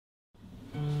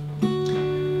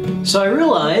So I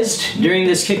realized during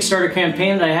this Kickstarter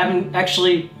campaign that I haven't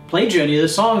actually played you any of the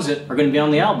songs that are going to be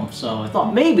on the album. So I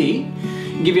thought maybe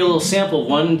give you a little sample of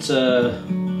one to...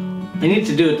 I need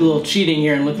to do a little cheating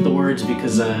here and look at the words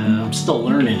because I'm still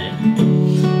learning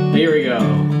it. Here we go.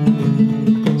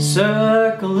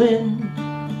 Circling,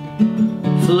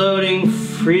 floating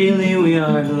freely we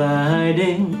are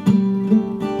gliding.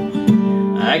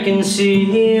 I can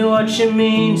see what you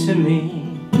mean to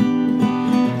me.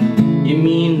 You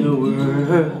mean the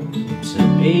world to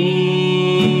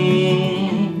me.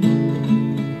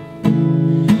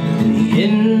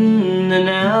 In the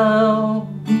now,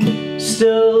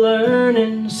 still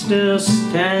learning, still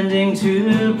standing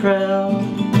too proud,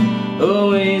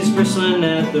 always bristling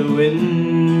at the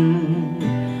wind,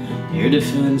 your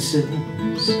defenses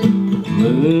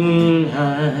moon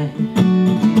high.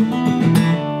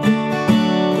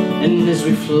 And as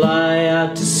we fly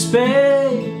out to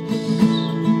space,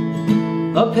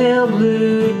 a pale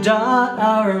blue dot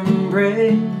our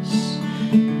embrace,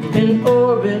 in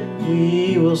orbit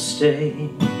we will stay.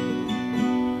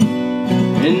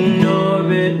 In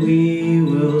orbit we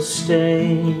will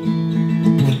stay.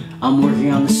 I'm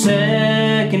working on the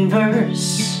second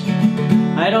verse.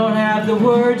 I don't have the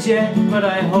words yet, but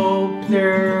I hope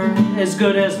they're as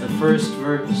good as the first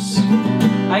verse.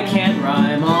 I can't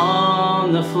rhyme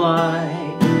on the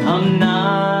fly, I'm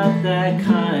not that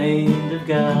kind of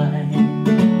guy.